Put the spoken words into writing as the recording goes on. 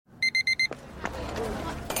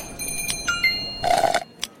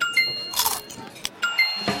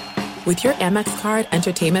With your Amex card,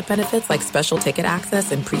 entertainment benefits like special ticket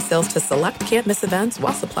access and pre-sales to select can't-miss events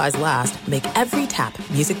while supplies last make every tap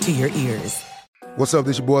music to your ears. What's up,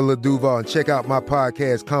 this your boy Lil Duval, and check out my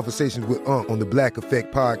podcast, Conversations with Unc, on the Black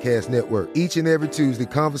Effect Podcast Network. Each and every Tuesday,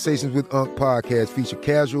 Conversations with Unc podcast feature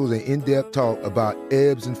casual and in-depth talk about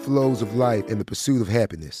ebbs and flows of life and the pursuit of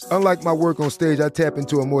happiness. Unlike my work on stage, I tap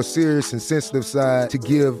into a more serious and sensitive side to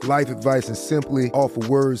give life advice and simply offer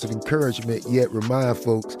words of encouragement, yet remind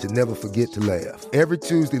folks to never forget to laugh. Every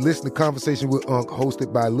Tuesday, listen to Conversations with Unc,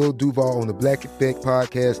 hosted by Lil Duval on the Black Effect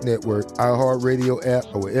Podcast Network, iHeartRadio app,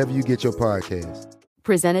 or wherever you get your podcasts.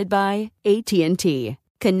 Presented by AT&T.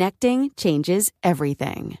 Connecting changes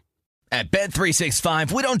everything. At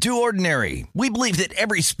Bet365, we don't do ordinary. We believe that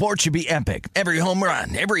every sport should be epic. Every home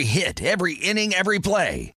run, every hit, every inning, every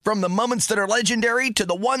play. From the moments that are legendary to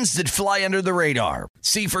the ones that fly under the radar.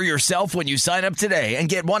 See for yourself when you sign up today and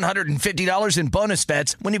get $150 in bonus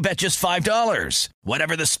bets when you bet just $5.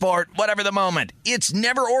 Whatever the sport, whatever the moment, it's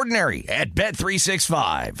never ordinary at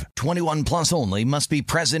Bet365. 21 plus only. Must be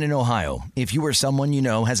present in Ohio. If you or someone you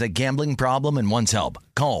know has a gambling problem and wants help,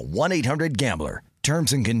 call 1-800-GAMBLER.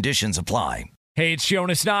 Terms and conditions apply. Hey, it's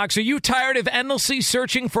Jonas Knox. Are you tired of endlessly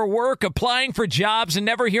searching for work, applying for jobs, and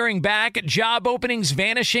never hearing back? Job openings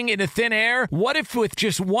vanishing into thin air? What if with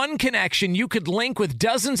just one connection, you could link with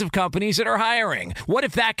dozens of companies that are hiring? What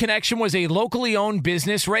if that connection was a locally owned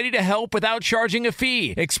business ready to help without charging a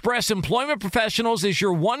fee? Express Employment Professionals is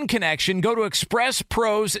your one connection. Go to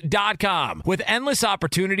expresspros.com. With endless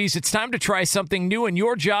opportunities, it's time to try something new in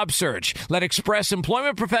your job search. Let Express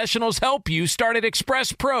Employment Professionals help you. Start at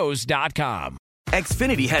expresspros.com.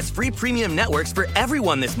 Xfinity has free premium networks for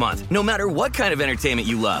everyone this month, no matter what kind of entertainment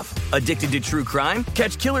you love. Addicted to true crime?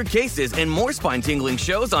 Catch killer cases and more spine-tingling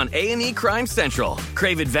shows on A&E Crime Central.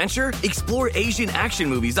 Crave adventure? Explore Asian action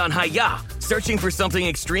movies on Hi-YAH. Searching for something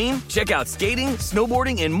extreme? Check out skating,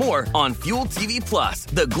 snowboarding, and more on Fuel TV Plus,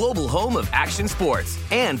 the global home of action sports.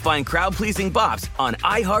 And find crowd-pleasing bops on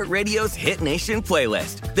iHeartRadio's Hit Nation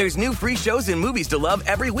playlist. There's new free shows and movies to love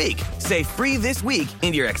every week. Say free this week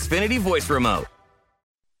in your Xfinity voice remote.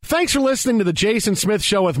 Thanks for listening to the Jason Smith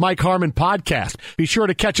Show with Mike Harmon podcast. Be sure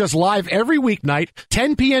to catch us live every weeknight,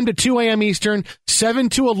 10 p.m. to 2 a.m. Eastern, 7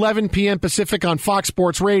 to 11 p.m. Pacific on Fox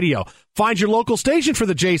Sports Radio. Find your local station for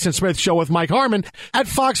the Jason Smith Show with Mike Harmon at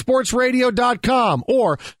foxsportsradio.com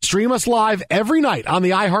or stream us live every night on the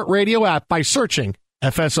iHeartRadio app by searching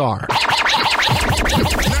FSR. Now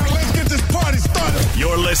let's get this party started.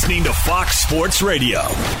 You're listening to Fox Sports Radio.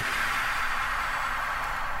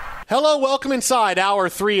 Hello, welcome inside Hour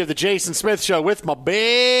 3 of the Jason Smith Show with my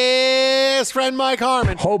best friend Mike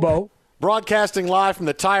Harmon. Hobo. Broadcasting live from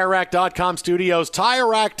the TireRack.com studios.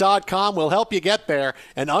 TireRack.com will help you get there.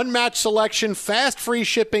 An unmatched selection, fast free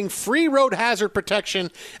shipping, free road hazard protection,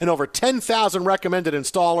 and over 10,000 recommended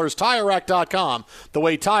installers. TireRack.com, the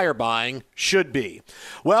way tire buying should be.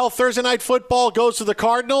 Well, Thursday Night Football goes to the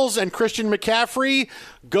Cardinals, and Christian McCaffrey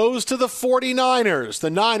goes to the 49ers. The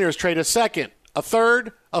Niners trade a second, a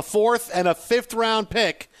third, a fourth, and a fifth-round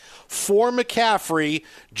pick for McCaffrey.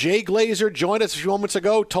 Jay Glazer joined us a few moments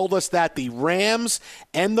ago, told us that the Rams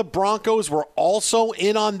and the Broncos were also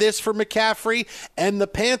in on this for McCaffrey, and the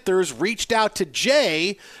Panthers reached out to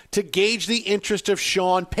Jay to gauge the interest of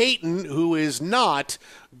Sean Payton, who is not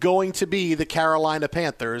going to be the Carolina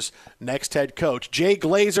Panthers' next head coach. Jay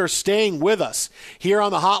Glazer staying with us here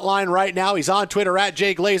on the hotline right now. He's on Twitter at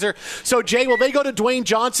Jay Glazer. So, Jay, will they go to Dwayne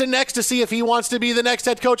Johnson next to see if he wants to be the next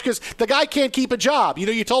head coach? Because the guy can't keep a job. You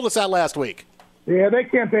know, you told us that last week. Yeah, they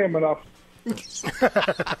can't pay him enough.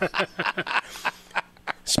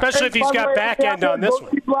 Especially if he's got back end on this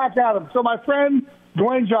one. Black Adam. So my friend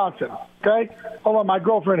Dwayne Johnson, okay? Hold on, my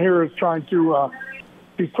girlfriend here is trying to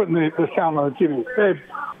she's putting the sound on the TV. Babe,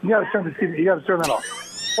 you got to turn the TV. You got to turn that off.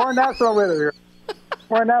 We're on national radio here.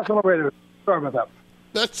 We're on national radio. Sorry about that.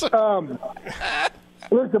 That's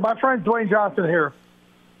listen, my friend Dwayne Johnson here.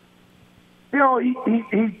 You know,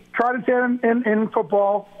 he tried his hand in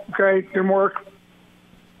football. Okay, didn't work.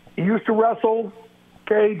 He used to wrestle.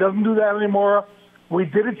 Okay, doesn't do that anymore. We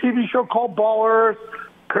did a TV show called Ballers.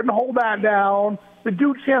 Couldn't hold that down. The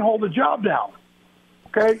dude can't hold a job down.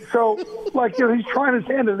 Okay, so, like, you know, he's trying his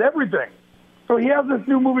hand at everything. So he has this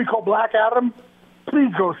new movie called Black Adam.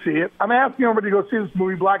 Please go see it. I'm asking everybody to go see this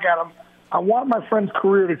movie, Black Adam. I want my friend's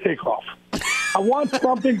career to take off. I want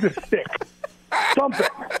something to stick. Something.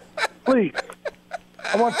 Please.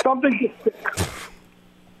 I want something to stick.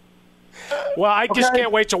 Well, I just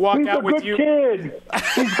can't wait to walk out with you. He's a good kid.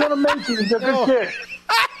 He's going to make it. He's a good kid.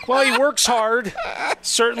 Well, he works hard,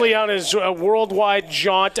 certainly on his worldwide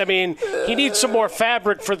jaunt. I mean, he needs some more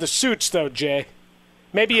fabric for the suits, though, Jay.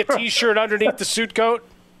 Maybe a T-shirt underneath the suit coat?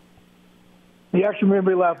 He actually made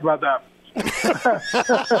me laugh about that.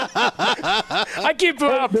 I keep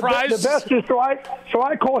prizes. The best is, so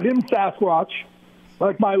I call him Sasquatch,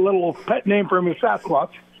 like my little pet name for him is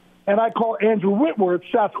Sasquatch, and I call Andrew Whitworth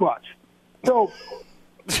Sasquatch. So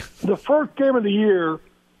the first game of the year,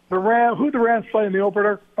 who the Rams play in the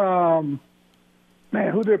opener?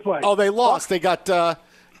 Who they play? Oh, they lost. They got no.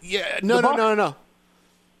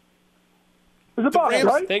 It was the Bucs,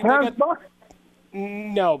 right? Bucs?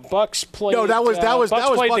 No, Bucks played. No, that was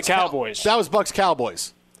played Bucks the Cowboys. That was Bucks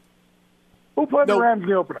Cowboys. Who played the Rams in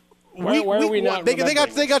the opener? Where are we not? They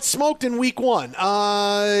got smoked in week 1. The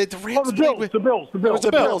Rams. The Bills. It was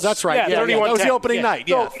the Bills. That's right. Yeah, that was the opening night.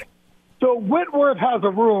 Yeah. So Whitworth has a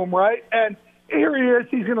room, right? And here he is.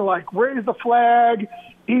 He's going to raise the flag.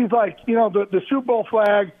 He's the Super Bowl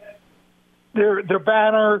flag, their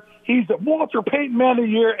banner. He's the Walter Payton Man of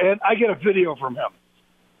the Year, and I get a video from him.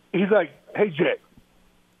 He's like, "Hey Jay,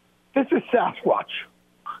 this is Sasquatch.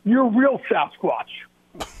 You're a real Sasquatch.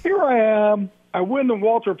 Here I am. I win the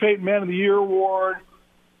Walter Payton Man of the Year award.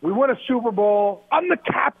 We win a Super Bowl. I'm the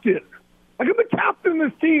captain. I'm the captain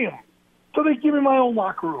of this team. So they give me my own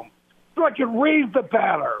locker room so I can raise the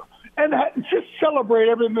banner and just celebrate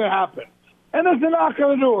everything that happened. And there's a knock on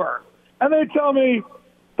the door, and they tell me,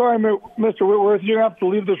 'Sorry, Mr. Whitworth, you're going to have to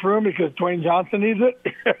leave this room because Dwayne Johnson needs it.'"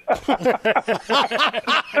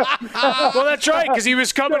 Well, that's right, because he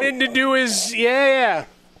was coming in to do his I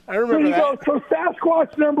remember that. So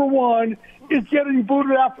Sasquatch number 1 is getting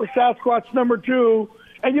booted out for Sasquatch number 2.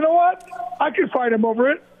 And you know what? I can fight him over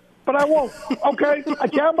it, but I won't. Okay? I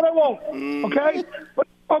can, but I won't. Okay?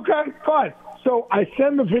 Okay, fine. So I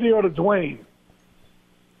send the video to Dwayne.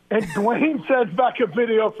 And Dwayne sends back a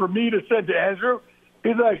video for me to send to Andrew.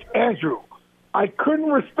 He's like, "Andrew, I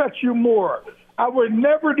couldn't respect you more. I would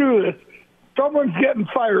never do this. Someone's getting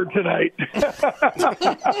fired tonight."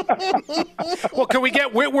 Well, can we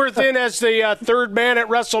get Whitworth in as the third man at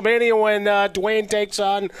WrestleMania when Dwayne takes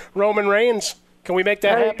on Roman Reigns? Can we make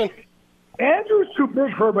that happen? Andrew's too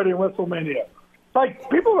big for everybody in WrestleMania.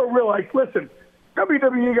 People don't realize, listen,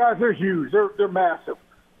 WWE guys, they're huge. They're massive.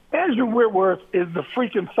 Andrew Whitworth is the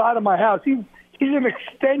freaking side of my house. He's an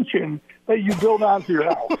extension that you build onto your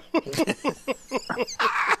house.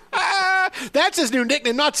 That's his new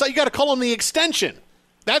nickname. You got to call him the extension.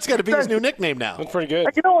 That's got to be his new nickname now. That's pretty good.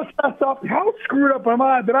 You know what's messed up? How screwed up am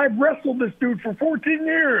I that I've wrestled this dude for 14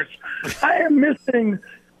 years? I am missing.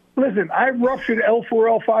 Listen, I ruptured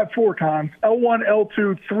L4, L5 4 times, L1,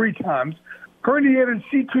 L2 3 times, herniated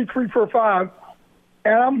C2, 3, 4, 5,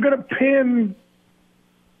 and I'm going to pin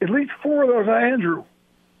at least 4 of those on Andrew.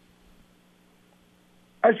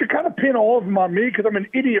 I should kind of pin all of them on me because I'm an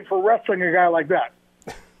idiot for wrestling a guy like that.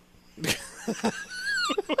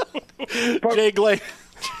 Jay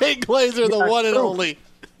Glazer, the one and only.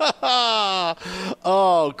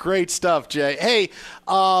 Oh, great stuff, Jay. Hey,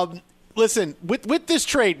 listen, with this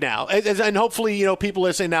trade now, and hopefully, people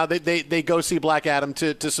listening now, they go see Black Adam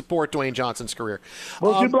to support Dwayne Johnson's career.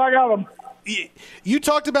 We'll see Black Adam. You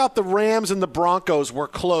talked about the Rams and the Broncos were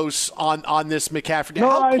close on this McCaffrey. No,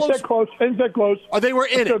 I didn't say close. Oh, they were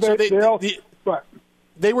in it.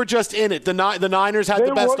 They were just in it. The Niners had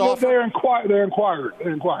the best offer. They inquired.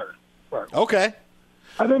 Right. Okay.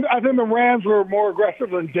 I think the Rams were more aggressive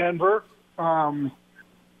than Denver.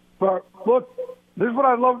 But look, this is what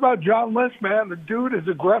I love about John Lynch, man. The dude is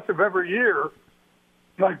aggressive every year.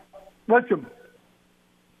 Listen.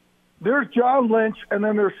 There's John Lynch, and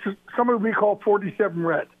then there's somebody we call 47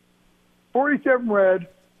 Red. 47 Red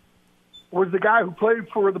was the guy who played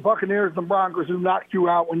for the Buccaneers and the Broncos who knocked you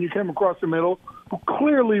out when you came across the middle, who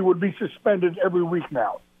clearly would be suspended every week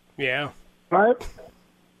now. Yeah. Right?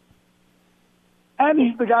 And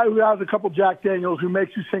he's the guy who has a couple Jack Daniels who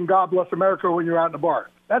makes you sing God Bless America when you're out in the bar.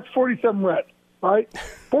 That's 47 Red, right?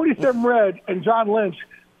 47 Red and John Lynch,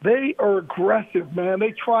 they are aggressive, man.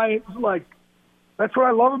 They try, that's what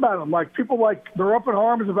I love about them. People they're up in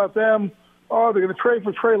arms about them. Oh, they're going to trade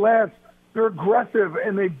for Trey Lance. They're aggressive,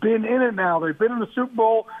 and they've been in it now. They've been in the Super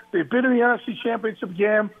Bowl. They've been in the NFC Championship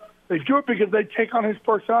game. They do it because they take on his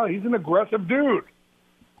personality. He's an aggressive dude.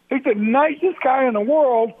 He's the nicest guy in the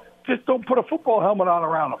world. Just don't put a football helmet on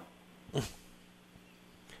around him.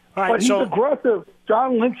 All right, but he's aggressive.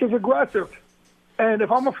 John Lynch is aggressive. And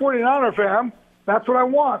if I'm a 49er fan, that's what I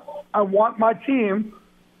want. I want my team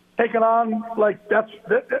taking on, that's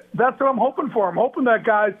what I'm hoping for. I'm hoping that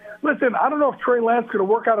guys, listen, I don't know if Trey Lance is going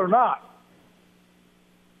to work out or not.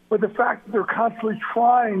 But the fact that they're constantly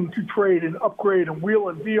trying to trade and upgrade and wheel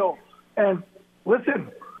and deal. And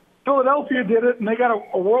listen, Philadelphia did it, and they got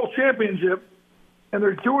a world championship, and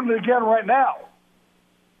they're doing it again right now.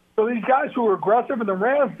 So these guys who are aggressive, and the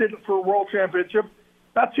Rams did it for a world championship,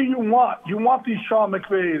 that's who you want. You want these Sean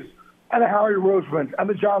McVays and the Howie Rosemans and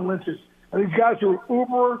the John Lynches and these guys who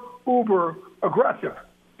are uber aggressive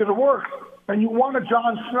because it works. And you want a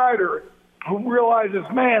John Schneider who realizes,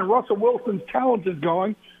 man, Russell Wilson's talent is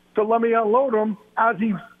going, so let me unload him as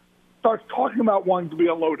he starts talking about wanting to be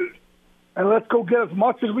unloaded. And let's go get as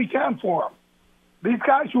much as we can for him. These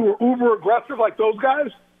guys who are uber aggressive like those guys,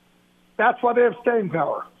 that's why they have staying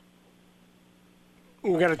power.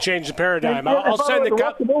 We've got to change the paradigm. And I'll send the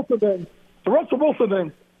Russell Wilson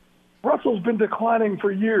thing, Russell's been declining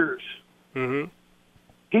for years. Mm-hmm.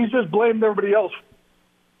 He's just blamed everybody else.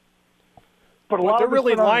 But they're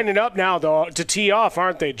really lining up now, though, to tee off,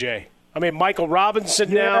 aren't they, Jay? I mean, Michael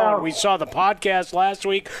Robinson now, and we saw the podcast last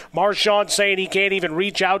week. Marshawn saying he can't even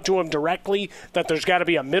reach out to him directly, that there's got to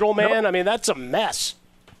be a middleman. I mean, that's a mess.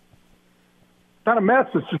 It's not a mess.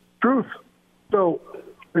 It's just truth. So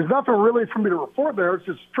there's nothing really for me to report there. It's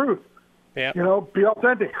just truth. Yeah. You know, be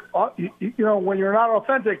authentic. You know, when you're not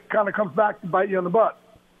authentic, it kind of comes back to bite you in the butt.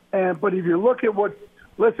 But if you look at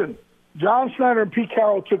listen, John Schneider and Pete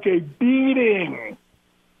Carroll took a beating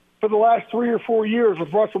for the last 3 or 4 years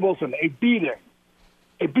with Russell Wilson. A beating,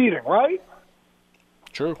 right?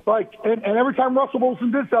 True. And every time Russell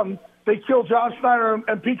Wilson did something, they killed John Schneider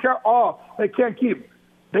and Pete Carroll. Oh, they can't keep him.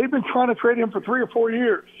 They've been trying to trade him for 3 or 4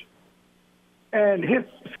 years. And his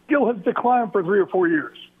skill has declined for 3 or 4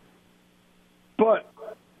 years. But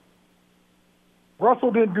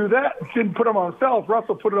Russell didn't do that, didn't put him on himself.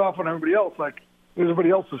 Russell put it off on everybody else, like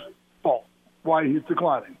everybody else's fault, why he's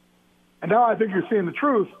declining. And now I think you're seeing the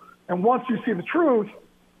truth. And once you see the truth,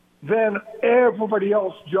 then everybody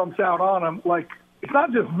else jumps out on him. Like, it's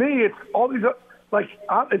not just me, it's all these,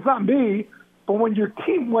 it's not me, but when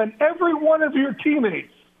every one of your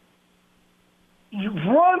teammates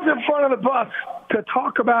runs in front of the bus to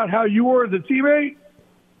talk about how you were the teammate,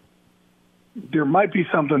 there might be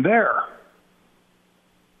something there.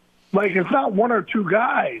 Like, it's not one or two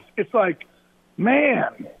guys. It's like,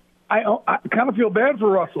 man, I kind of feel bad for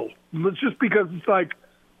Russell. It's just because it's like,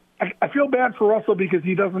 I feel bad for Russell because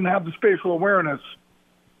he doesn't have the spatial awareness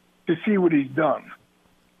to see what he's done.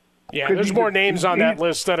 Yeah, there's more names on that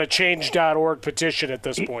list than a Change.org petition at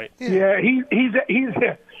this point. Yeah, he's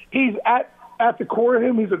at the core of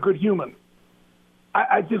him, he's a good human.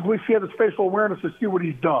 I just wish he had the spatial awareness to see what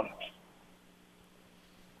he's done.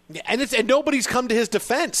 And nobody's come to his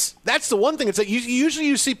defense. That's the one thing. It's like usually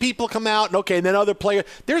you see people come out and then other players.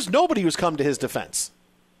 There's nobody who's come to his defense.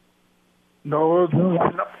 No, it's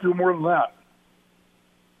enough to do more than that.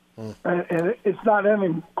 And it's not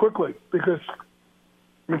ending quickly because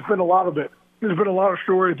there's been a lot of it. There's been a lot of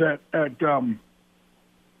stories there's been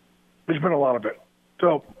a lot of it.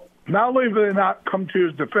 So not only have they not come to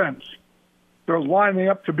his defense, they're lining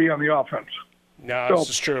up to be on the offense. No, this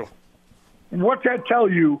is true. What's that tell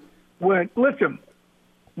you when the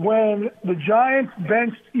Giants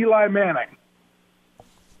benched Eli Manning?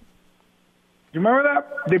 You remember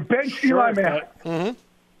that? They benched Eli Manning. Mm-hmm.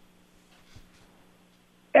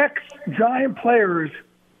 Ex-Giant players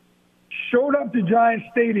showed up to Giant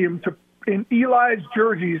Stadium in Eli's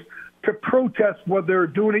jerseys to protest what they were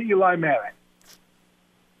doing to Eli Manning.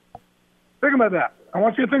 Think about that. I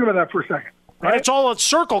want you to think about that for a second. Right? And it's all a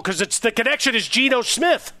circle because the connection is Geno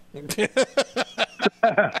Smith. But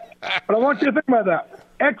I want you to think about that.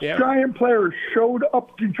 Ex-Giant players showed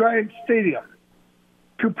up to Giant Stadium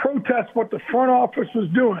to protest what the front office was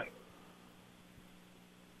doing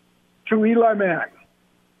to Eli Manning.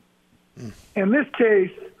 In this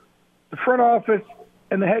case, the front office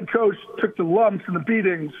and the head coach took the lumps and the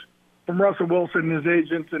beatings from Russell Wilson and his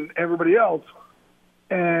agents and everybody else,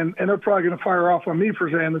 and they're probably going to fire off on me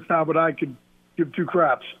for saying this now, but I could give two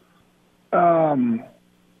craps.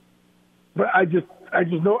 But I've just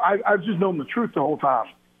known the truth the whole time,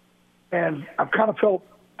 and I've kind of felt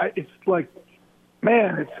it's like,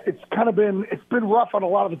 man, it's been rough on a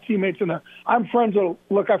lot of the teammates I'm friends with.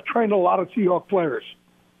 Look, I've trained a lot of Seahawks players.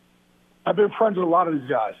 I've been friends with a lot of these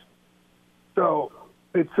guys, so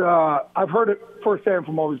it's I've heard it firsthand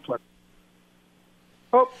from all these players.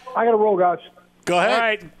 Oh, I got to roll, guys. Go ahead. All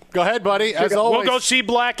right. Go ahead, buddy. As always. We'll go see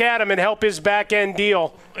Black Adam and help his back-end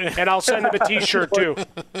deal, and I'll send him a T-shirt, too.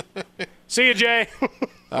 See you, Jay.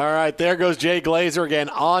 All right, there goes Jay Glazer again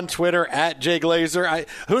on Twitter, @JayGlazer.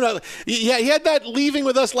 Who knows? Yeah, he had that leaving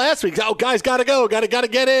with us last week. Oh, guys, got to go. Got to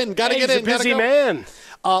get in. Got to get in. He's a busy man.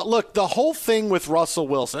 Look, the whole thing with Russell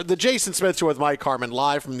Wilson, the Jason Smith Show with Mike Harmon,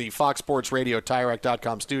 live from the Fox Sports Radio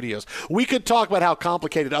TireRack.com studios. We could talk about how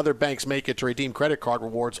complicated other banks make it to redeem credit card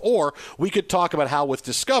rewards, or we could talk about how with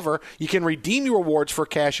Discover, you can redeem your rewards for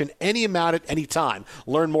cash in any amount at any time.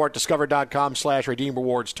 Learn more at discover.com/redeem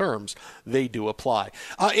rewards. Terms, they do apply.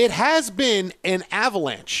 It has been an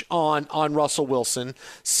avalanche on Russell Wilson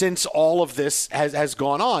since all of this has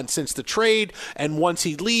gone on, since the trade, and once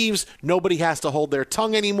he leaves, nobody has to hold their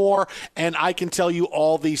tongue anymore, and I can tell you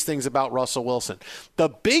all these things about Russell Wilson. The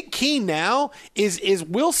big key now is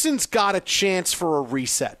Wilson's got a chance for a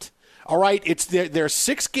reset. All right, they're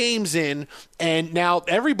 6 games in, and now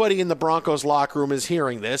everybody in the Broncos locker room is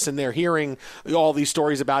hearing this, and they're hearing all these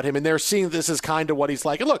stories about him, and they're seeing this as kind of what he's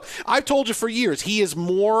like. And look, I've told you for years, he is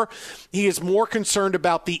more concerned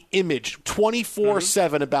about the image,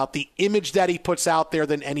 24/7 about the image that he puts out there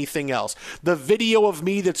than anything else. The video of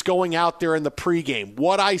me that's going out there in the pregame,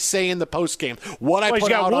 what I say in the postgame, what I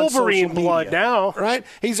put out on social media. He's got Wolverine blood now, right?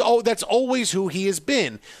 That's always who he has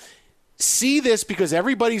been. See this because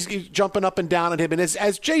everybody's jumping up and down at him. And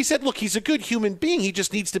as Jay said, look, he's a good human being. He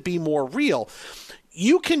just needs to be more real.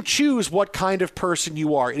 You can choose what kind of person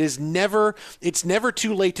you are. It's never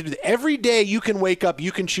too late to do that. Every day you can wake up,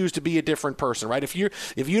 you can choose to be a different person, right? If you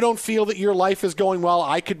don't feel that your life is going well,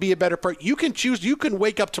 I could be a better person. You can choose. You can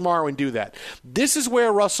wake up tomorrow and do that. This is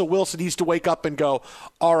where Russell Wilson needs to wake up and go,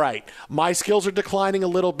 all right, my skills are declining a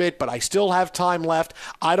little bit, but I still have time left.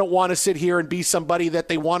 I don't want to sit here and be somebody that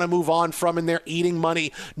they want to move on from and they're eating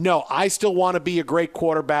money. No, I still want to be a great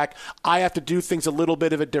quarterback. I have to do things a little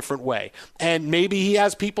bit of a different way. And maybe he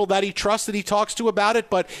has people that he trusts that he talks to about it,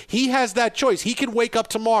 but he has that choice. He can wake up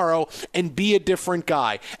tomorrow and be a different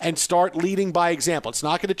guy and start leading by example. It's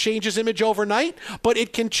not going to change his image overnight, but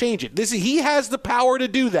it can change it. He has the power to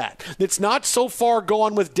do that. It's not so far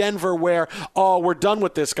gone with Denver where, oh, we're done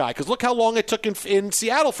with this guy. Because look how long it took in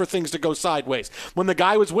Seattle for things to go sideways. When the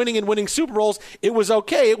guy was winning and winning Super Bowls, it was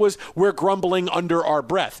okay. It was, we're grumbling under our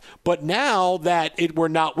breath. But now that we're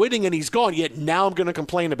not winning and he's gone, yet now I'm going to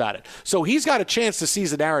complain about it. So he's got a chance to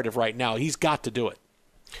seize the narrative right now. He's got to do it.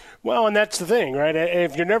 Well, and that's the thing, right?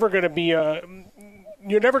 If you're never going to be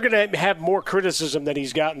you're never going to have more criticism than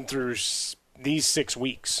he's gotten through these 6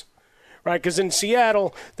 weeks, right? Because in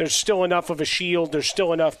Seattle, there's still enough of a shield. There's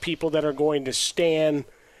still enough people that are going to stand,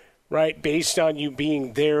 right, based on you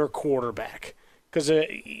being their quarterback. Because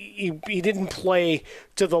he didn't play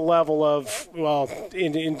to the level of, well,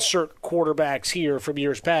 insert quarterbacks here from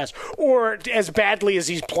years past, or as badly as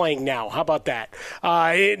he's playing now. How about that?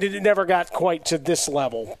 It never got quite to this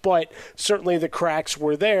level, but certainly the cracks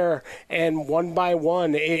were there, and one by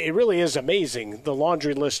one, it really is amazing, the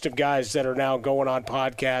laundry list of guys that are now going on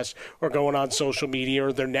podcasts or going on social media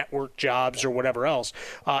or their network jobs or whatever else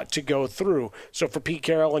to go through. So for Pete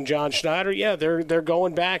Carroll and John Schneider, yeah, they're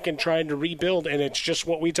going back and trying to rebuild, and it's just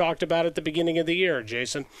what we talked about at the beginning of the year,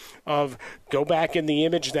 Jason, of go back in the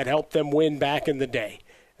image that helped them win back in the day.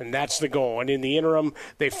 And that's the goal. And in the interim,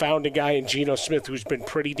 they found a guy in Geno Smith who's been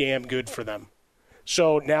pretty damn good for them.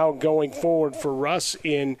 So now going forward for Russ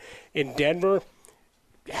in Denver,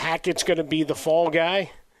 Hackett's going to be the fall guy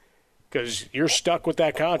because you're stuck with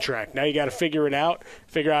that contract. Now you got to figure out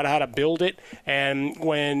how to build it. And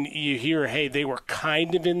when you hear, hey, they were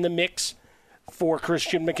kind of in the mix for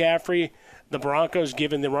Christian McCaffrey, the Broncos,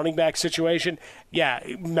 given the running back situation, yeah,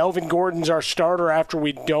 Melvin Gordon's our starter after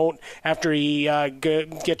he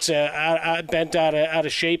gets bent out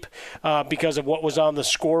of shape because of what was on the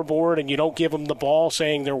scoreboard, and you don't give him the ball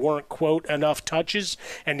saying there weren't, quote, enough touches,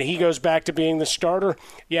 and he goes back to being the starter.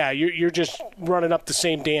 Yeah, you're just running up the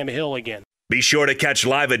same damn hill again. Be sure to catch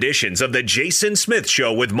live editions of The Jason Smith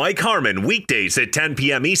Show with Mike Harmon weekdays at 10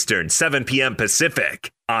 p.m. Eastern, 7 p.m.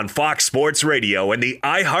 Pacific on Fox Sports Radio and the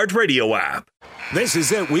iHeartRadio app. This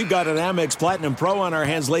is it. We've got an Amex Platinum Pro on our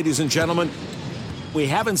hands, ladies and gentlemen. We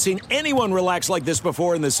haven't seen anyone relax like this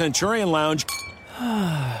before in the Centurion Lounge.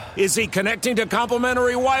 Is he connecting to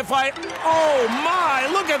complimentary Wi-Fi? Oh, my!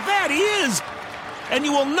 Look at that! He is! And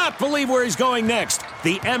you will not believe where he's going next.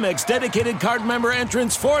 The Amex dedicated card member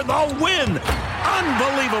entrance for the win.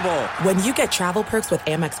 Unbelievable. When you get travel perks with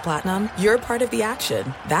Amex Platinum, you're part of the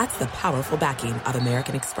action. That's the powerful backing of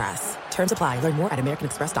American Express. Terms apply. Learn more at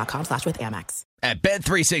americanexpress.com/withAmex. At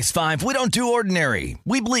Bet365, we don't do ordinary.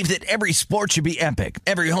 We believe that every sport should be epic.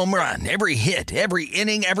 Every home run, every hit, every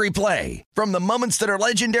inning, every play. From the moments that are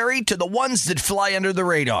legendary to the ones that fly under the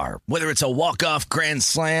radar. Whether it's a walk-off grand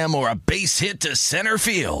slam or a base hit to center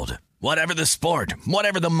field. Whatever the sport,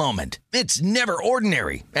 whatever the moment. It's never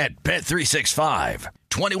ordinary at Bet365.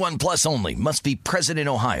 21 plus only. Must be present in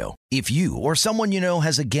Ohio. If you or someone you know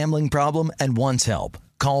has a gambling problem and wants help,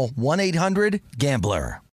 Call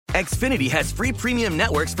 1-800-GAMBLER. Xfinity has free premium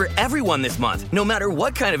networks for everyone this month, no matter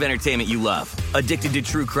what kind of entertainment you love. Addicted to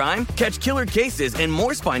true crime? Catch killer cases and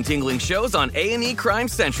more spine-tingling shows on A&E Crime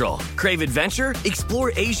Central. Crave adventure?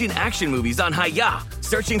 Explore Asian action movies on Hi-YAH.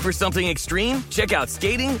 Searching for something extreme? Check out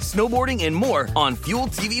skating, snowboarding, and more on Fuel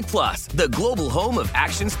TV Plus, the global home of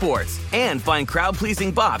action sports. And find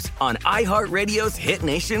crowd-pleasing bops on iHeartRadio's Hit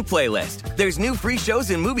Nation playlist. There's new free shows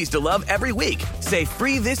and movies to love every week. Say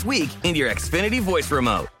free this week in your Xfinity voice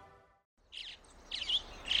remote.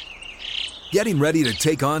 Getting ready to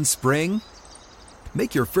take on spring?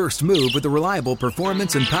 Make your first move with the reliable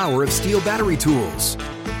performance and power of Steel battery tools.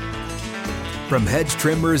 From hedge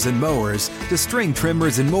trimmers and mowers to string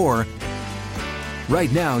trimmers and more,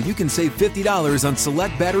 right now you can save $50 on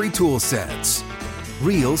select battery tool sets.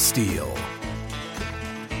 Real Steel.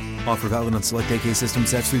 Offer valid on select AK system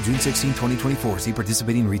sets through June 16, 2024. See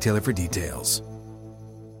participating retailer for details.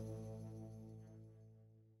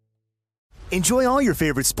 Enjoy all your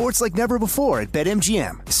favorite sports like never before at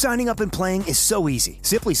BetMGM. Signing up and playing is so easy.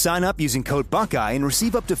 Simply sign up using code Buckeye and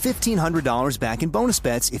receive up to $1,500 back in bonus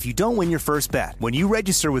bets if you don't win your first bet. When you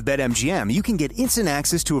register with BetMGM, you can get instant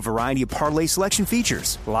access to a variety of parlay selection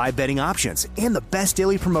features, live betting options, and the best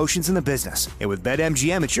daily promotions in the business. And with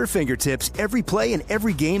BetMGM at your fingertips, every play and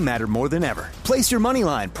every game matter more than ever. Place your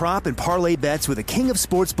moneyline, prop, and parlay bets with the king of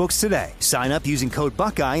sportsbooks today. Sign up using code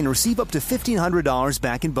Buckeye and receive up to $1,500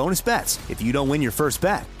 back in bonus bets if you don't win your first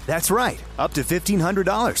bet. That's right, up to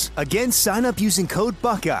 $1,500. Again, sign up using code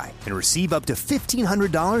Buckeye and receive up to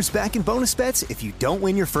 $1,500 back in bonus bets if you don't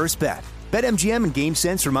win your first bet. BetMGM and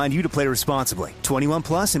GameSense remind you to play responsibly. 21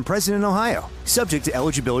 plus and present in Ohio. Subject to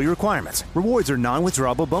eligibility requirements. Rewards are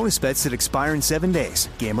non-withdrawable bonus bets that expire in 7 days.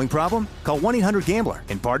 Gambling problem? Call 1-800-GAMBLER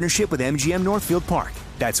in partnership with MGM Northfield Park.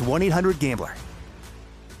 That's 1-800-GAMBLER.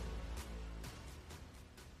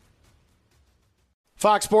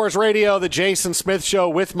 Fox Sports Radio, the Jason Smith Show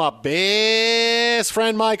with my best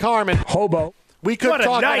friend Mike Harmon. Hobo. We could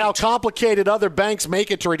talk about how complicated other banks make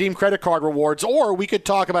it to redeem credit card rewards, or we could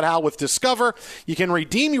talk about how with Discover you can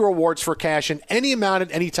redeem your rewards for cash in any amount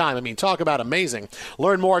at any time. I mean, talk about amazing.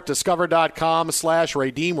 Learn more at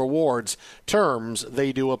discover.com/redeem rewards. Terms,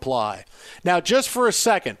 they do apply. Now, just for a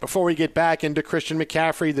second, before we get back into Christian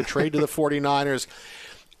McCaffrey, the trade to the 49ers,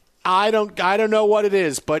 I don't know what it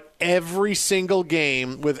is, but every single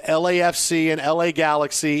game with LAFC and LA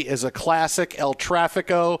Galaxy is a classic El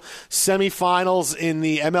Tráfico semifinals in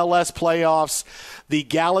the MLS playoffs. The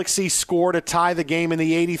Galaxy scored to tie the game in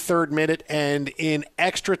the 83rd minute, and in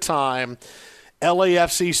extra time,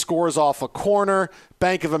 LAFC scores off a corner.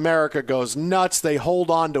 Bank of America goes nuts. They hold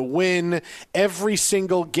on to win. Every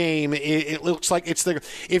single game, it looks like it's the.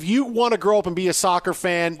 If you want to grow up and be a soccer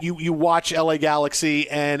fan, you watch LA Galaxy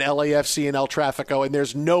and LAFC and El Tráfico, and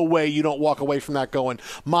there's no way you don't walk away from that going,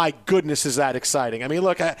 my goodness, is that exciting. I mean,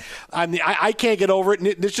 look, I can't get over it. And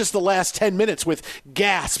it's just the last 10 minutes with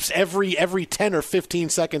gasps every 10 or 15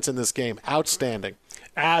 seconds in this game. Outstanding.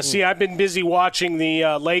 See, I've been busy watching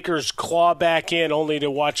the Lakers claw back in only to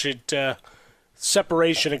watch it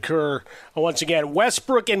separation occur once again.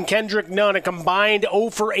 Westbrook and Kendrick Nunn, a combined 0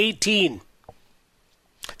 for 18.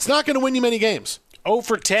 It's not going to win you many games. 0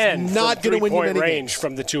 for 10. It's not going to win you many range games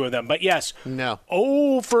from the two of them. But yes, no.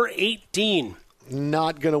 0 for 18.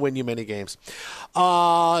 Not going to win you many games.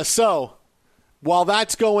 So, while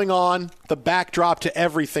that's going on, the backdrop to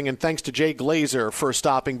everything, and thanks to Jay Glazer for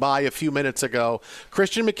stopping by a few minutes ago,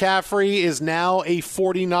 Christian McCaffrey is now a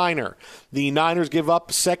 49er. The Niners give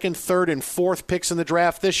up second, third, and fourth picks in the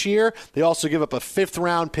draft this year. They also give up a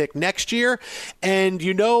fifth-round pick next year. And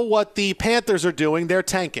you know what the Panthers are doing? They're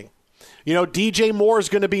tanking. You know, DJ Moore is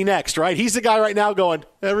going to be next, right? He's the guy right now going,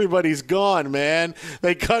 everybody's gone, man.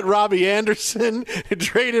 They cut Robbie Anderson,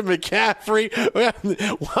 traded McCaffrey.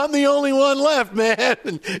 I'm the only one left, man.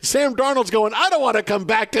 And Sam Darnold's going, I don't want to come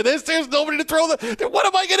back to this. There's nobody to throw the – what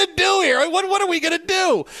am I going to do here? What are we going to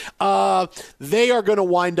do? They are going to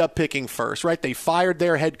wind up picking first, right? They fired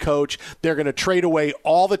their head coach. They're going to trade away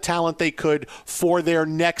all the talent they could for their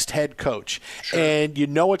next head coach. Sure. And you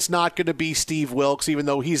know it's not going to be Steve Wilks, even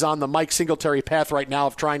though he's on the Mike Singletary path right now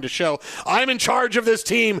of trying to show, I'm in charge of this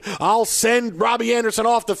team. I'll send Robbie Anderson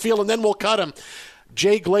off the field, and then we'll cut him.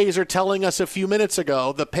 Jay Glazer telling us a few minutes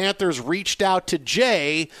ago the Panthers reached out to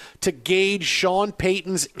Jay to gauge Sean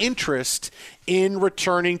Payton's interest in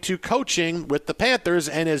returning to coaching with the Panthers.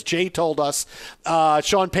 And as Jay told us,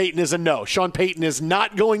 Sean Payton is a no. Sean Payton is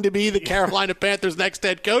not going to be the Carolina Panthers' next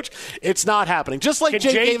head coach. It's not happening. Just like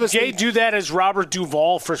Jay gave us. Jay do that as Robert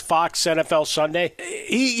Duvall for Fox NFL Sunday?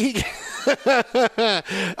 He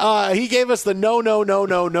gave us the no,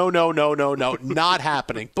 not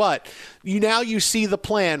happening. But you see the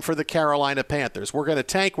plan for the Carolina Panthers. We're going to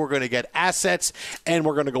tank, we're going to get assets, and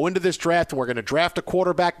we're going to go into this draft, and we're going to draft a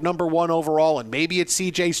quarterback number 1 overall, and maybe it's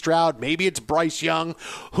C.J. Stroud, maybe it's Bryce Young,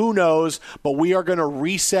 who knows, but we are going to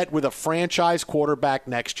reset with a franchise quarterback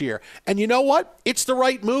next year. And you know what? It's the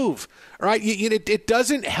right move. Right? It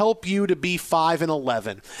doesn't help you to be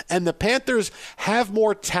 5-11. And the Panthers have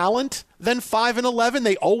more talent than 5-11.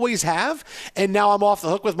 They always have. And now I'm off the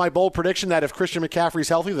hook with my bold prediction that if Christian McCaffrey's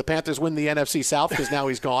healthy, the Panthers win the NFC South because now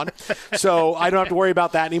he's gone. So I don't have to worry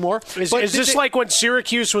about that anymore. Is this like when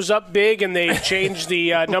Syracuse was up big and they changed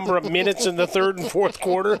the number of minutes in the third and fourth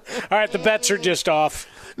quarter? All right, the bets are just off.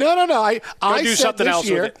 No. I do something else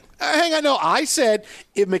with it. Hang on, no. I said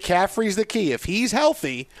if McCaffrey's the key, if he's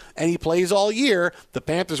healthy and he plays all year, the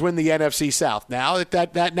Panthers win the NFC South. Now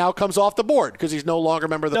that now comes off the board because he's no longer a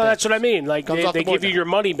member of the Panthers. That's what I mean. Like they give you your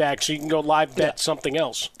money back so you can go live bet something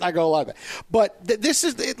else. I go live bet. But this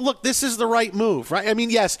is the right move, right? I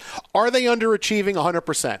mean, yes, are they underachieving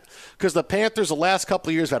 100%? Because the Panthers the last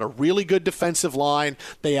couple of years have had a really good defensive line.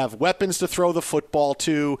 They have weapons to throw the football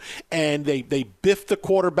to, and they biffed the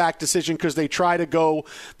quarterback decision because they try to go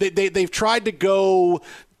they've tried to go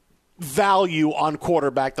value on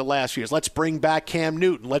quarterback the last few years. Let's bring back Cam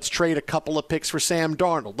Newton. Let's trade a couple of picks for Sam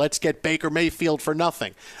Darnold. Let's get Baker Mayfield for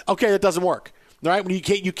nothing. Okay, that doesn't work. All right,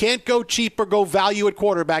 you can't go cheap or go value at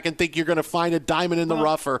quarterback and think you're going to find a diamond in the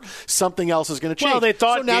rough or something else is going to change. Well, they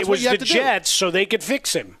thought it was the Jets so they could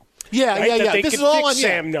fix him. Yeah. This is all on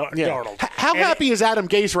Sam Darnold. How happy is Adam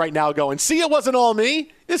Gase right now going, see, it wasn't all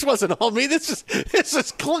me. This wasn't all me. This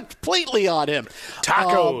is completely on him.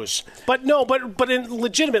 Tacos. But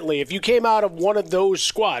legitimately, if you came out of one of those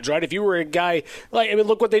squads, right, if you were a guy,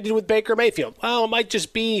 look what they did with Baker Mayfield. Well, it might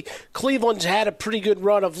just be Cleveland's had a pretty good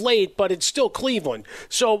run of late, but it's still Cleveland.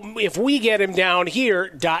 So if we get him down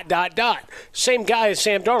here, ... Same guy as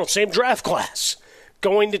Sam Darnold, same draft class.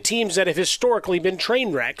 Going to teams that have historically been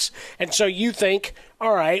train wrecks. And so you think,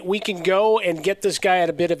 all right, we can go and get this guy at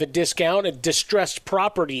a bit of a discount, a distressed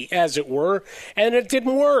property, as it were, and it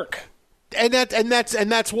didn't work. And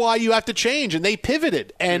that's why you have to change. And they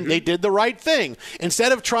pivoted, and they did the right thing.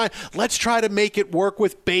 Instead of let's try to make it work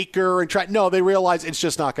with Baker no, they realize it's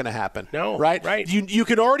just not going to happen. No, right. You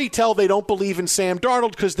can already tell they don't believe in Sam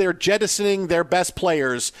Darnold because they're jettisoning their best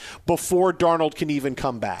players before Darnold can even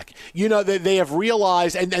come back. You know, they have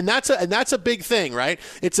realized, and that's a big thing, right?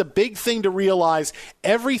 It's a big thing to realize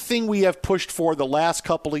everything we have pushed for the last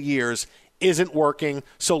couple of years isn't working,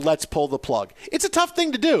 so let's pull the plug. It's a tough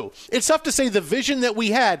thing to do. It's tough to say the vision that we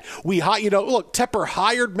had. Look, Tepper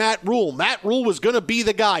hired Matt Rule. Matt Rule was going to be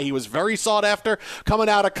the guy. He was very sought after coming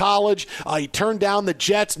out of college. He turned down the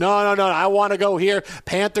Jets. No, I want to go here.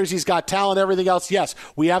 Panthers, he's got talent, everything else. Yes,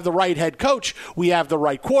 we have the right head coach. We have the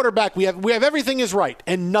right quarterback. We have everything is right,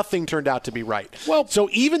 and nothing turned out to be right. Well, so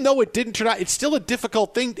even though it didn't turn out, it's still a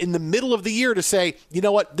difficult thing in the middle of the year to say, you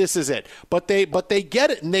know what, this is it. But they get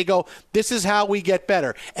it, and they go, this is how we get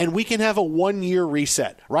better. And we can have a 1-year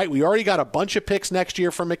reset, right? We already got a bunch of picks next year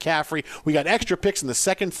from McCaffrey. We got extra picks in the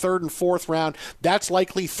second, third, and fourth round. That's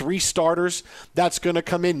likely 3 starters that's going to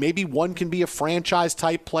come in. Maybe one can be a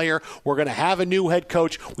franchise-type player. We're going to have a new head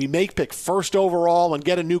coach. We may pick first overall and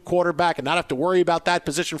get a new quarterback and not have to worry about that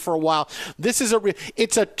position for a while. It's a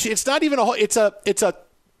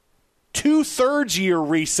 2/3 year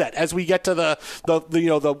reset as we get to the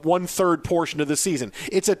 1/3 portion of the season.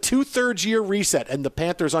 It's a 2/3 year reset, and the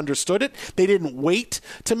Panthers understood it. They didn't wait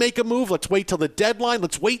to make a move. Let's wait till the deadline.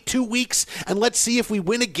 Let's wait 2 weeks, and let's see if we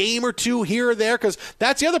win a game or two here or there, because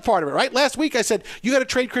that's the other part of it, right? Last week I said, you got to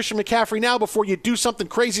trade Christian McCaffrey now before you do something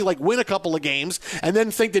crazy like win a couple of games and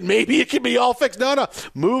then think that maybe it can be all fixed. No.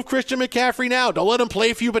 Move Christian McCaffrey now. Don't let him play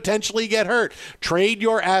if you potentially get hurt. Trade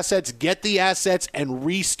your assets, get the assets, and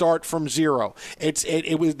restart from zero.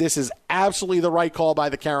 This is absolutely the right call by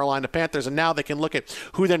the Carolina Panthers, and now they can look at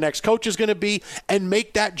who their next coach is going to be and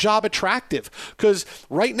make that job attractive. Because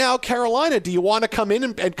right now, Carolina, do you want to come in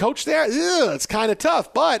and coach there? It's kind of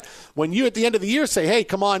tough. But when you at the end of the year say, hey,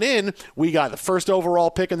 come on in, we got the first overall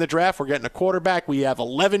pick in the draft, we're getting a quarterback, we have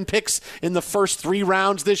 11 picks in the first 3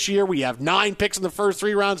 rounds this year, we have 9 picks in the first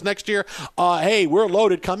 3 rounds next year, hey, we're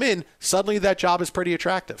loaded, come in, suddenly that job is pretty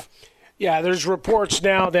attractive. Yeah, there's reports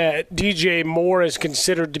now that DJ Moore is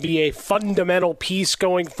considered to be a fundamental piece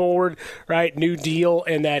going forward, right? New deal,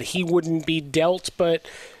 and that he wouldn't be dealt, but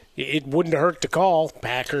it wouldn't hurt to call.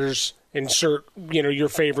 Packers, insert, your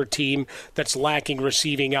favorite team that's lacking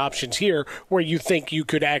receiving options here, where you think you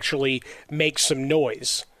could actually make some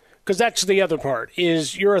noise. Because that's the other part,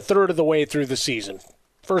 is you're a third of the way through the season.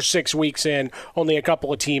 First 6 weeks in, only a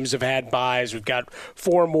couple of teams have had byes. We've got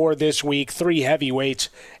 4 more this week, 3 heavyweights,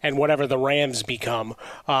 and whatever the Rams become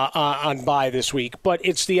on bye this week. But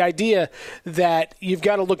it's the idea that you've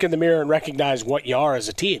got to look in the mirror and recognize what you are as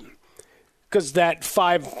a team. Because that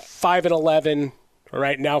 5-11,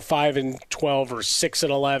 right now 5-12 or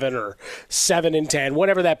 6-11 or 7-10,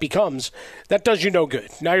 whatever that becomes, that does you no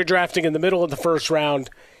good. Now you're drafting in the middle of the first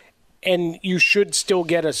round, and you should still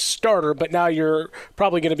get a starter, but now you're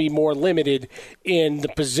probably going to be more limited in the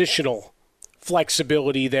positional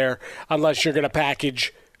flexibility there unless you're going to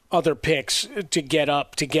package other picks to get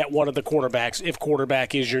one of the quarterbacks if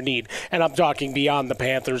quarterback is your need. And I'm talking beyond the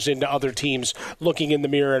Panthers into other teams looking in the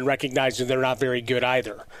mirror and recognizing they're not very good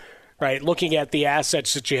either. Right, looking at the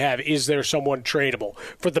assets that you have, is there someone tradable?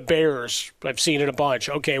 For the Bears, I've seen it a bunch.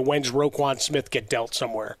 Okay, when's Roquan Smith get dealt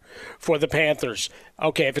somewhere? For the Panthers,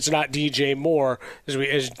 okay, if it's not DJ Moore,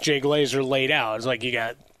 as Jay Glazer laid out, it's like you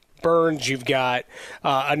got Burns, you've got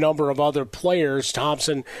a number of other players,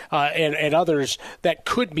 Thompson and others that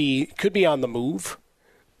could be on the move.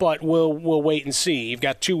 But we'll wait and see. You've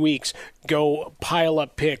got 2 weeks. Go pile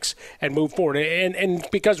up picks and move forward. And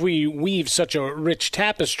because we weave such a rich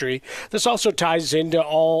tapestry, this also ties into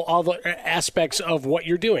all the aspects of what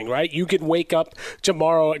you're doing, right? You could wake up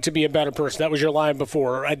tomorrow to be a better person. That was your line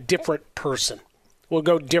before, a different person. We'll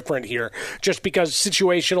go different here just because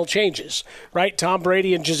situational changes, right? Tom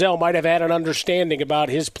Brady and Giselle might have had an understanding about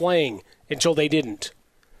his playing until they didn't.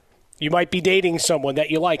 You might be dating someone that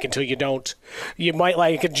you like until you don't. You might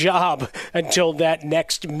like a job until that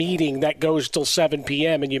next meeting that goes till 7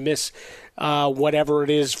 p.m. and you miss whatever it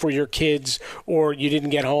is for your kids, or you didn't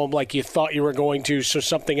get home like you thought you were going to, so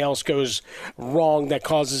something else goes wrong that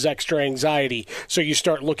causes extra anxiety. So you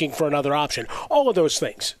start looking for another option. All of those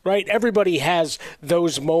things, right? Everybody has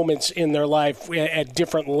those moments in their life at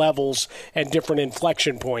different levels and different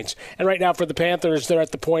inflection points. And right now for the Panthers, they're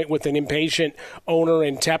at the point with an impatient owner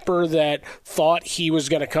in Tepper that thought he was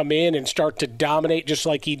going to come in and start to dominate just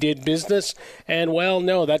like he did business. And, well,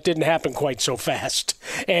 no, that didn't happen quite so fast.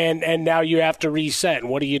 And now you have to reset. And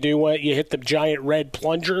what do? You hit the giant red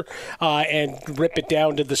plunger and rip it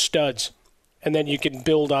down to the studs. And then you can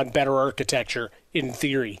build on better architecture in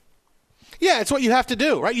theory. Yeah, it's what you have to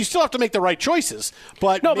do, right? You still have to make the right choices,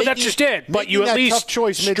 but but that's just it. But you at least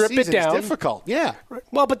strip it down. Is difficult. Yeah.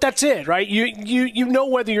 Well, but that's it, right? You know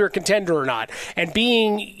whether you're a contender or not. And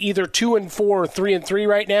being either 2-4 or 3-3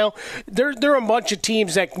 right now, there are a bunch of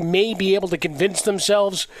teams that may be able to convince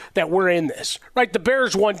themselves that we're in this. Right? The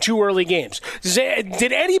Bears won 2 early games.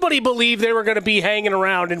 Did anybody believe they were going to be hanging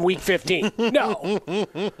around in Week 15? No.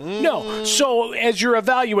 No. So as you're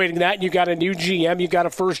evaluating that, you got a new GM, you got a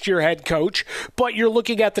first-year head coach. But you're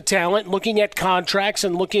looking at the talent, looking at contracts,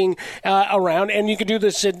 and looking around, and you can do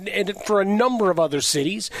this for a number of other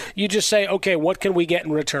cities. You just say, okay, what can we get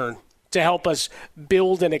in return to help us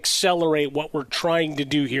build and accelerate what we're trying to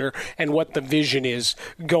do here and what the vision is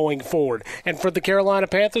going forward? And for the Carolina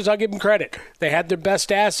Panthers, I'll give them credit. They had their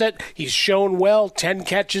best asset. He's shown well, 10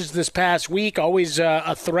 catches this past week, always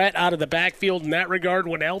a threat out of the backfield in that regard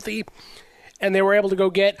when healthy. And they were able to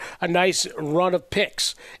go get a nice run of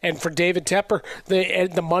picks. And for David Tepper,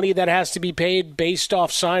 the money that has to be paid based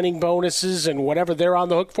off signing bonuses and whatever they're on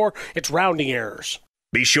the hook for, it's rounding errors.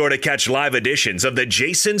 Be sure to catch live editions of The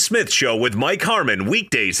Jason Smith Show with Mike Harmon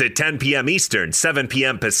weekdays at 10 p.m. Eastern, 7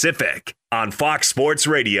 p.m. Pacific on Fox Sports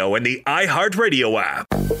Radio and the iHeartRadio app.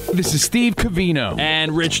 This is Steve Covino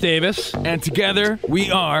and Rich Davis, and together we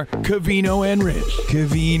are Covino and Rich.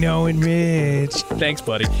 Covino and Rich. Thanks,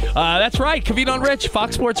 buddy. That's right, Covino and Rich,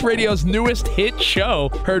 Fox Sports Radio's newest hit show.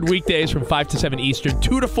 Heard weekdays from 5 to 7 Eastern,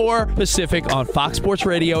 2 to 4 Pacific on Fox Sports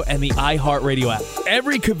Radio and the iHeartRadio app.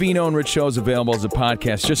 Every Covino and Rich show is available as a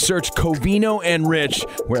podcast. Just search Covino and Rich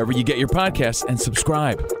wherever you get your podcasts and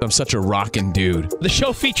subscribe. I'm such a rockin' dude. The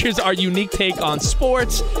show features our unique take on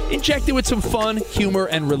sports, injected with some fun, humor,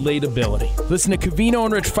 and relatability. Listen to Covino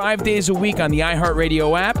and Rich 5 days a week on the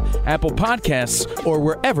iHeartRadio app, Apple Podcasts, or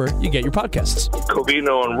wherever you get your podcasts.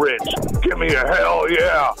 Covino and Rich, give me a hell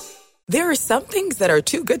yeah. There are some things that are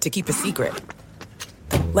too good to keep a secret.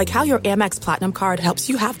 Like how your Amex Platinum card helps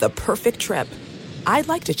you have the perfect trip. I'd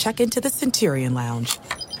like to check into the Centurion Lounge.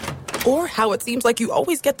 Or how it seems like you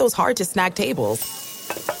always get those hard-to-snag tables.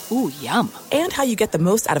 Ooh, yum. And how you get the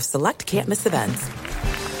most out of select can't-miss events.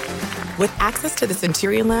 With access to the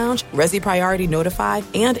Centurion Lounge, Resi Priority Notified,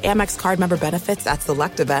 and Amex card member benefits at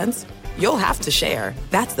select events, you'll have to share.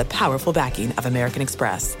 That's the powerful backing of American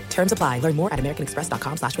Express. Terms apply. Learn more at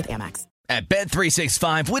americanexpress.com/withAmex. At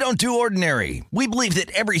Bet365, we don't do ordinary. We believe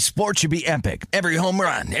that every sport should be epic. Every home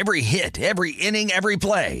run, every hit, every inning, every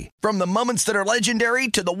play. From the moments that are legendary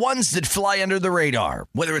to the ones that fly under the radar.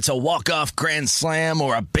 Whether it's a walk-off grand slam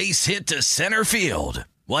or a base hit to center field.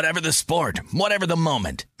 Whatever the sport, whatever the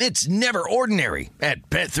moment, it's never ordinary at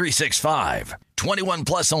Bet365. 21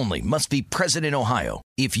 plus only. Must be present in Ohio.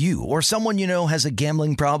 If you or someone you know has a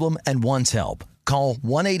gambling problem and wants help, call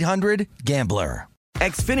 1-800-GAMBLER.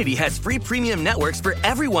 Xfinity has free premium networks for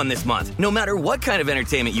everyone this month, no matter what kind of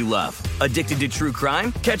entertainment you love. Addicted to true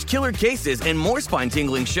crime? Catch killer cases and more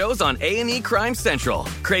spine-tingling shows on A&E Crime Central.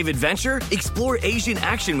 Crave adventure? Explore Asian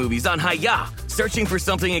action movies on Hi-YAH. Searching for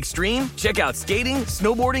something extreme? Check out skating,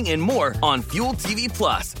 snowboarding, and more on Fuel TV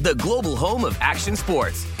Plus, the global home of action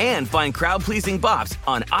sports. And find crowd-pleasing bops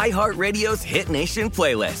on iHeartRadio's Hit Nation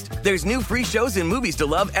playlist. There's new free shows and movies to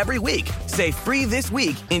love every week. Say free this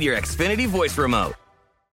week in your Xfinity voice remote.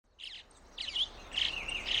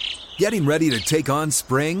 Getting ready to take on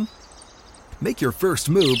spring? Make your first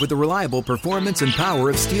move with the reliable performance and power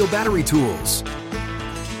of Steel battery tools.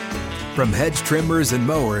 From hedge trimmers and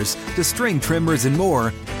mowers to string trimmers and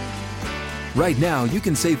more, right now you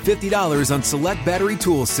can save $50 on select battery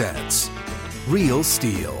tool sets. Real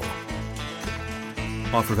Steel.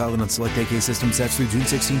 Offer valid on select AK system sets through June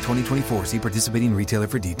 16, 2024. See participating retailer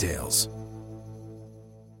for details.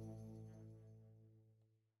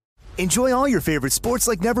 Enjoy all your favorite sports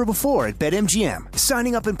like never before at BetMGM.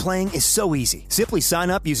 Signing up and playing is so easy. Simply sign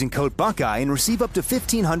up using code Buckeye and receive up to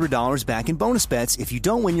 $1,500 back in bonus bets if you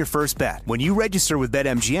don't win your first bet. When you register with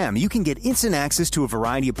BetMGM, you can get instant access to a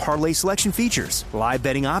variety of parlay selection features, live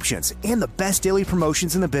betting options, and the best daily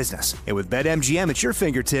promotions in the business. And with BetMGM at your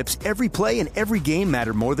fingertips, every play and every game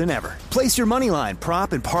matter more than ever. Place your moneyline,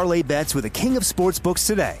 prop, and parlay bets with the king of sportsbooks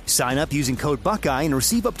today. Sign up using code Buckeye and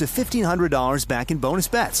receive up to $1,500 back in bonus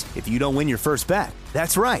bets if you don't win your first bet.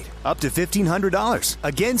 That's right, up to $1,500.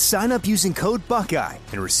 Again, sign up using code Buckeye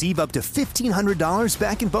and receive up to $1,500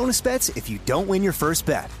 back in bonus bets if you don't win your first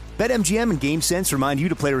bet. BetMGM and GameSense remind you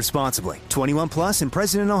to play responsibly. 21 plus and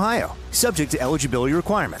present in Ohio. Subject to eligibility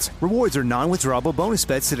requirements. Rewards are non-withdrawable bonus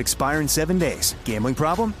bets that expire in 7 days. Gambling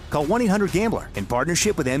problem? Call 1-800-GAMBLER in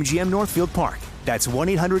partnership with MGM Northfield Park. That's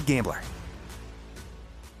 1-800-GAMBLER.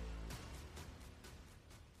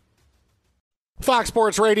 Fox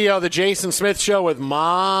Sports Radio, the Jason Smith Show with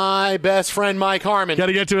my best friend Mike Harmon. Got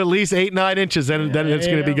to get to at least 8-9 inches, then it's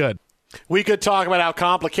going to be good. We could talk about how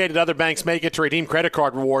complicated other banks make it to redeem credit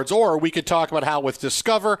card rewards, or we could talk about how with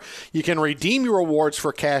Discover you can redeem your rewards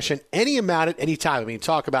for cash in any amount at any time. I mean,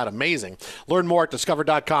 talk about amazing. Learn more at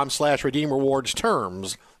discover.com/redeem rewards.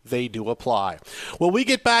 Terms, they do apply. Well, we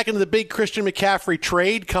get back into the big Christian McCaffrey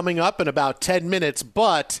trade coming up in about 10 minutes,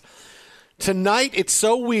 but tonight it's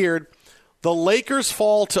so weird. The Lakers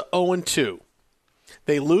fall to 0-2.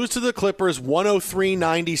 They lose to the Clippers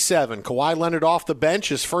 103-97. Kawhi Leonard off the bench,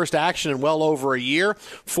 his first action in well over a year.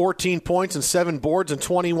 14 points and 7 boards in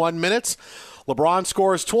 21 minutes. LeBron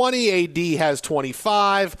scores 20. AD has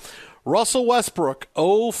 25. Russell Westbrook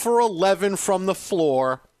 0 for 11 from the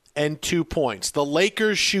floor and 2 points. The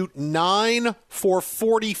Lakers shoot 9 for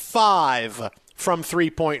 45 from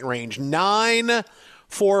three-point range. 9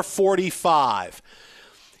 for 45.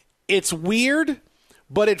 It's weird,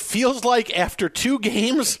 but it feels like after 2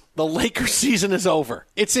 games, the Lakers season is over.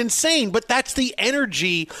 It's insane, but that's the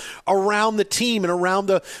energy around the team and around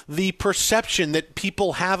the perception that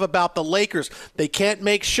people have about the Lakers. They can't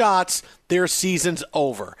make shots. Their season's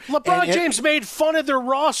over. LeBron James made fun of their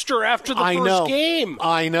roster after the first game.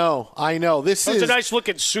 I know. This was a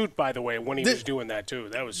nice-looking suit, by the way, when he was doing that, too.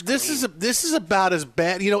 That was This is about as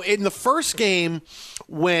bad. You know, in the first game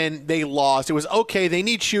when they lost, it was, okay, they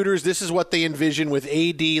need shooters. This is what they envisioned with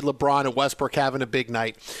AD, LeBron, and Westbrook having a big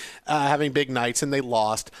night. Having big nights, and they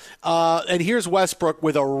lost. And here's Westbrook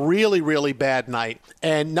with a really, really bad night.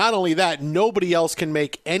 And not only that, nobody else can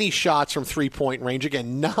make any shots from three-point range.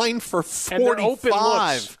 Again, 9 for 45. And they're open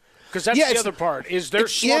looks. Because that's the other part, is they're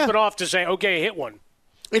slumping off to say, okay, hit one.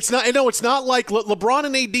 It's not. I know it's not like LeBron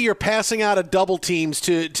and AD are passing out of double teams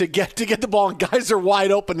to get the ball, and guys are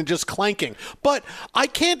wide open and just clanking. But I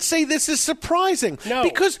can't say this is surprising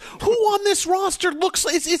because who on this roster looks?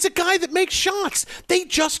 It's a guy that makes shots. They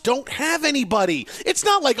just don't have anybody. It's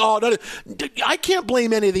not like I can't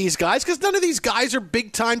blame any of these guys because none of these guys are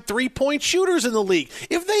big time 3-point shooters in the league.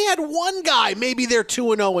 If they had one guy, maybe they're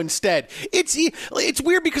 2-0 instead. It's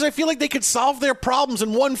weird because I feel like they could solve their problems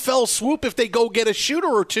in one fell swoop if they go get a shooter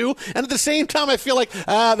or two, and at the same time I feel like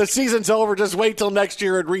the season's over, just wait till next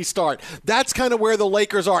year and restart. That's kind of where the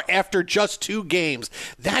Lakers are after just 2 games.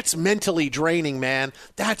 That's mentally draining, man.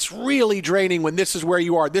 That's really draining when this is where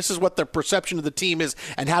you are. This is what the perception of the team is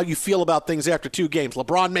and how you feel about things after 2 games.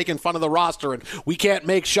 LeBron making fun of the roster and we can't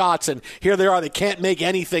make shots, and here they are, they can't make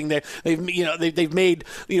anything. They've made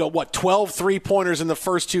 12 3-pointers in the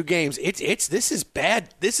first 2 games. This is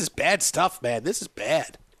bad. This is bad stuff, man. This is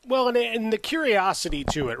bad. Well, and the curiosity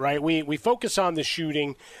to it, right? We focus on the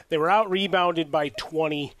shooting. They were out-rebounded by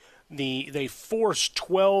 20. They forced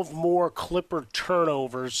 12 more Clipper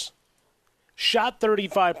turnovers. Shot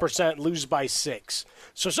 35%, lose by 6.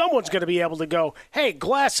 So someone's going to be able to go, hey,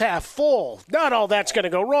 glass half full. Not all that's going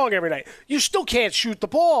to go wrong every night. You still can't shoot the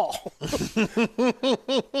ball.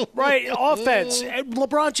 Right? Offense.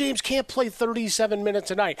 LeBron James can't play 37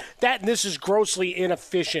 minutes a night. This is grossly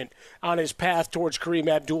inefficient on his path towards Kareem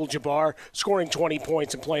Abdul-Jabbar scoring 20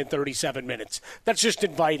 points and playing 37 minutes. That's just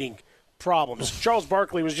inviting problems. Charles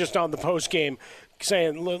Barkley was just on the postgame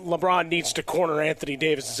saying LeBron needs to corner Anthony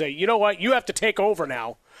Davis and say, you know what, you have to take over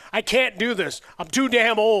now. I can't do this. I'm too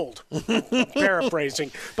damn old.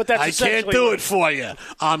 Paraphrasing. But that's I can't do it for you.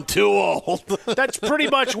 I'm too old. That's pretty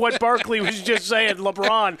much what Barkley was just saying.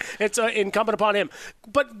 LeBron, it's incumbent upon him.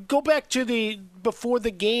 But go back to before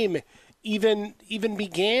the game even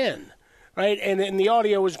began. Right, and the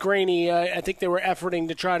audio was grainy. I think they were efforting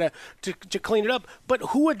to try to clean it up. But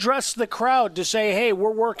who addressed the crowd to say, hey,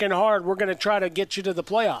 we're working hard, we're going to try to get you to the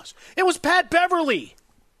playoffs? It was Pat Beverly.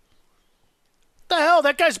 What the hell?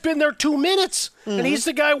 That guy's been there 2 minutes, and he's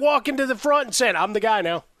the guy walking to the front and saying, I'm the guy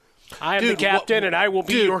now. I am the captain, and I will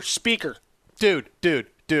be your speaker. Dude.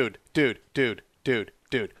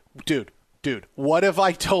 What have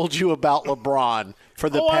I told you about LeBron for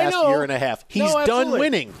the past year and a half? He's done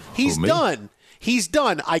winning. He's done. He's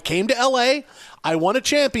done. I came to L.A., I won a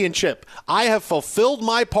championship. I have fulfilled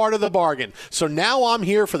my part of the bargain. So now I'm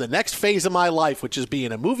here for the next phase of my life, which is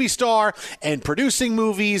being a movie star and producing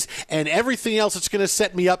movies and everything else that's going to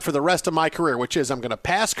set me up for the rest of my career, which is I'm going to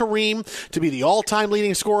pass Kareem to be the all-time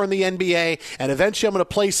leading scorer in the NBA, and eventually I'm going to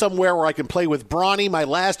play somewhere where I can play with Bronny my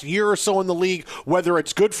last year or so in the league, whether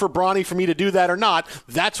it's good for Bronny for me to do that or not.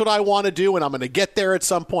 That's what I want to do, and I'm going to get there at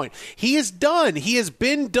some point. He is done. He has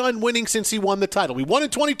been done winning since he won the title. We won in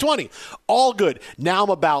 2020. All good. Now I'm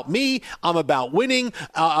about me. I'm about winning.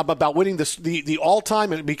 I'm about winning the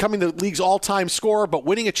all-time and becoming the league's all-time scorer, but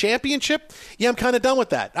winning a championship? Yeah, I'm kind of done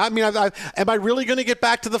with that. I mean, am I really going to get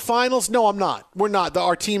back to the finals? No, I'm not. We're not.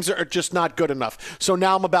 Our teams are just not good enough. So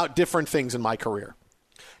now I'm about different things in my career.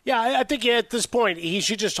 Yeah, I think at this point, he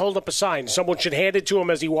should just hold up a sign. Someone should hand it to him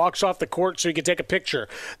as he walks off the court so he can take a picture.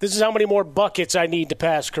 This is how many more buckets I need to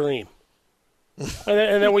pass Kareem.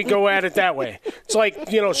 And then we go at it that way. It's like,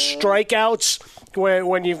 strikeouts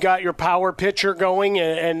when you've got your power pitcher going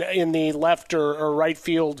and in the left or right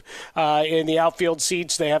field, in the outfield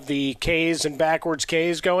seats, they have the Ks and backwards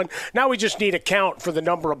Ks going. Now we just need a count for the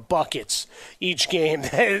number of buckets each game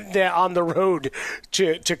on the road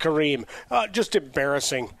to Kareem. Just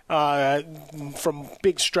embarrassing from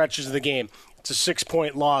big stretches of the game. It's a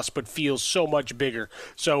 6-point loss, but feels so much bigger.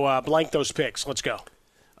 So blank those picks. Let's go.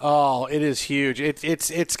 Oh, it is huge.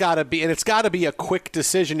 It's got to be, and it's got to be a quick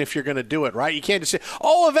decision if you're going to do it, right? You can't just say,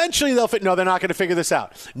 eventually they'll fit. No, they're not going to figure this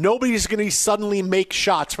out. Nobody's going to suddenly make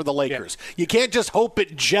shots for the Lakers. Yeah. You can't just hope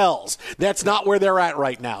it gels. That's not where they're at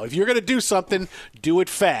right now. If you're going to do something, do it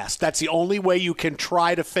fast. That's the only way you can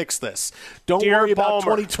try to fix this. Don't worry about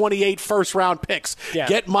 2028 first-round picks. Yeah.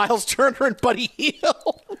 Get Miles Turner and Buddy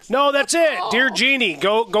Hield. No, that's it. Dear Genie,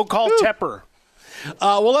 go call Tepper.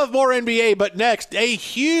 We'll have more NBA, but next, a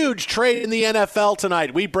huge trade in the NFL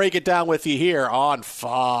tonight. We break it down with you here on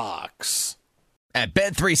Fox. At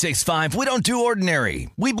Bet365, we don't do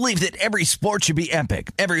ordinary. We believe that every sport should be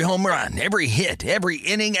epic. Every home run, every hit, every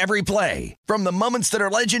inning, every play. From the moments that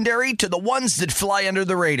are legendary to the ones that fly under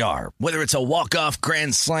the radar. Whether it's a walk-off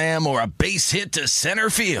grand slam or a base hit to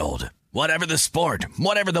center field. Whatever the sport,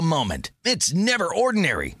 whatever the moment, it's never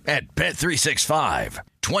ordinary at Bet365.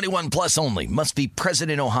 21 plus only. Must be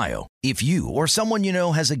present in Ohio. If you or someone you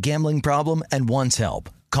know has a gambling problem and wants help,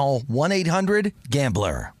 call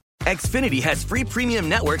 1-800-GAMBLER. Xfinity has free premium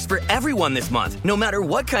networks for everyone this month, no matter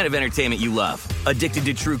what kind of entertainment you love. Addicted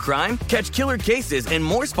to true crime? Catch killer cases and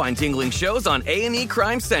more spine-tingling shows on A&E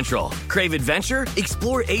Crime Central. Crave adventure?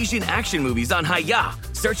 Explore Asian action movies on Hi-Ya.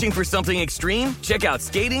 Searching for something extreme? Check out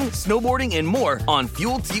skating, snowboarding, and more on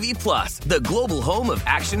Fuel TV Plus, the global home of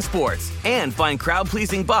action sports. And find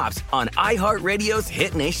crowd-pleasing bops on iHeartRadio's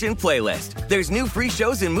Hit Nation playlist. There's new free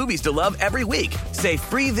shows and movies to love every week. Say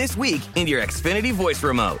free this week in your Xfinity voice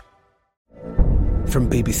remote. From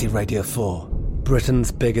BBC Radio 4,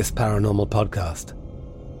 Britain's biggest paranormal podcast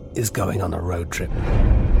is going on a road trip.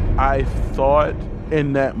 I thought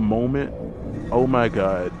in that moment, oh my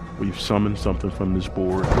God, we've summoned something from this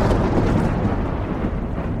board.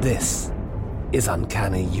 This is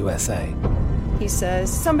Uncanny USA. He says,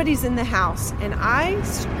 somebody's in the house, and I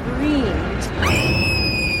screamed.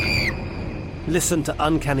 Listen to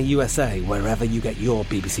Uncanny USA wherever you get your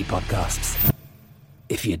BBC podcasts,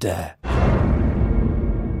 if you dare.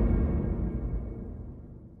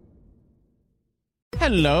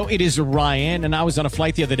 Hello, it is Ryan, and I was on a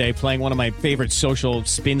flight the other day playing one of my favorite social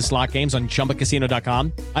spin slot games on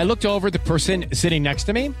ChumbaCasino.com. I looked over at the person sitting next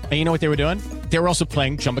to me, and you know what they were doing? They were also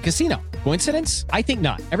playing Chumba Casino. Coincidence? I think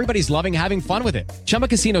not. Everybody's loving having fun with it. Chumba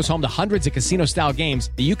Casino is home to hundreds of casino-style games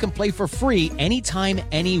that you can play for free anytime,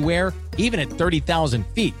 anywhere, even at 30,000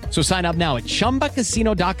 feet. So sign up now at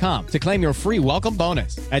ChumbaCasino.com to claim your free welcome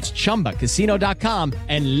bonus. That's ChumbaCasino.com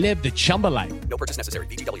and live the Chumba life. No purchase necessary.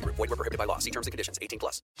 VGW. Void where prohibited by law. See terms and conditions.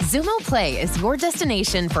 18+. Xumo Play is your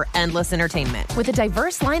destination for endless entertainment. With a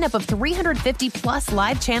diverse lineup of 350+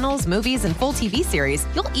 live channels, movies, and full TV series,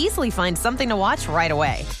 you'll easily find something to watch right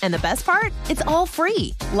away. And the best part? It's all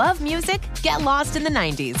free. Love music? Get lost in the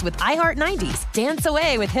 90s with iHeart 90s. Dance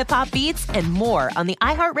away with hip-hop beats and more on the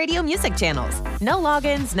iHeartRadio music channels. No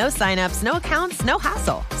logins, no signups, no accounts, no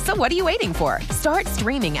hassle. So what are you waiting for? Start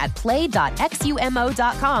streaming at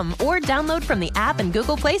play.xumo.com or download from the app and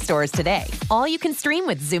Google Play stores today. All you can stream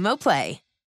with Xumo Play.